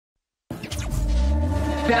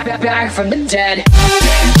back from the dead.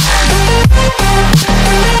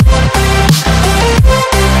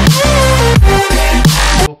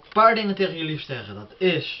 Ik wil een paar dingen tegen jullie zeggen. Dat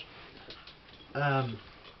is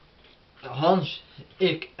Hans,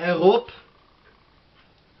 ik en Rob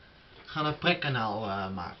gaan een prankkanaal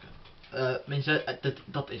maken. Mensen,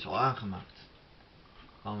 dat is al aangemaakt.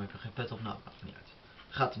 Waarom heb je geen pet op? Nou, maakt niet uit.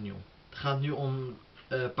 Het gaat er nu om. Het gaat nu om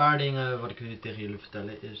een paar dingen wat ik nu tegen jullie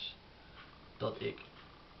vertellen is dat ik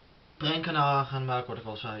prankkanaal gaan maken, wat ik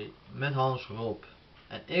al zei, met Hans, Rob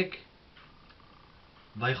en ik.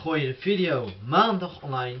 Wij gooien de video maandag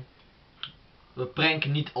online. We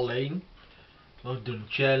pranken niet alleen. We doen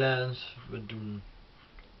challenge, we doen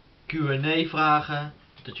Q&A vragen,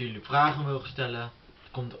 dat jullie vragen mogen stellen.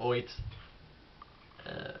 Het komt ooit.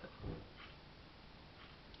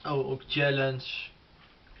 Ook challenge.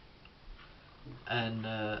 En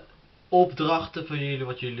opdrachten van jullie,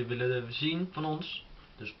 wat jullie willen zien van ons.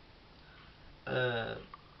 Dus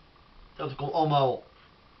dat komt allemaal.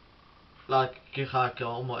 Ga ik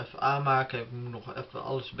allemaal even aanmaken. Ik moet nog even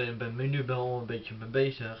alles ben nu al een beetje mee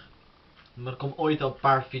bezig. Maar er komt ooit al een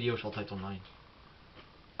paar video's altijd online.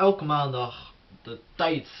 Elke maandag. De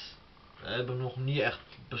tijd hebben we nog niet echt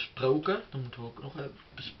besproken. Dat moeten we ook nog even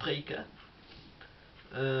bespreken.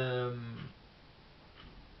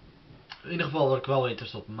 In ieder geval wat ik wel weet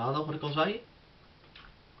is dat maandag, wat ik al zei.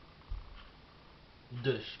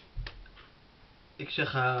 Dus ik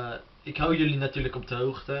zeg, ik hou jullie natuurlijk op de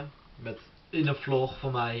hoogte met in een vlog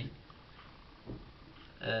van mij.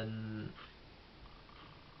 En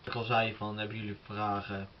wat ik al zei van, hebben jullie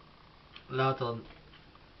vragen? Laat dan.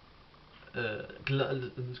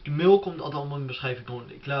 De mail komt altijd allemaal in de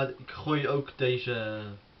beschrijving. Ik gooi ook deze.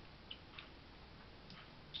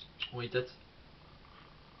 Hoe heet het?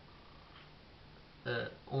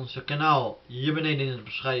 Onze kanaal hier beneden in de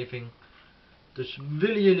beschrijving. Dus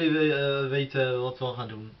willen jullie weten wat we gaan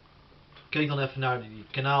doen? Kijk dan even naar die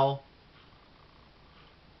kanaal.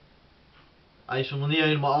 Hij is nog niet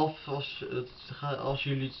helemaal af als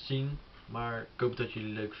jullie het zien. Maar ik hoop dat jullie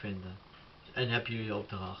het leuk vinden. En heb jullie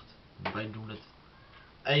opdracht. Wij doen het.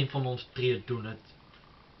 Eén van ons drieën doen het.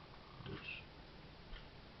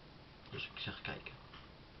 Dus ik zeg kijken.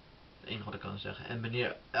 Het enige wat ik kan zeggen.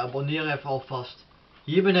 En abonneer even alvast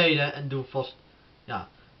hier beneden. En doe vast. Ja,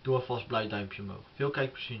 doe alvast blauw duimpje omhoog. Veel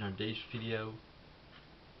kijkplezier naar deze video.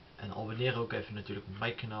 En abonneer ook even natuurlijk op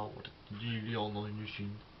mijn kanaal. Wat jullie al nu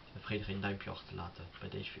zien. En vergeet geen duimpje achter te laten bij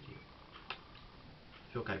deze video.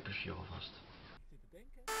 Veel kijkplezier alvast.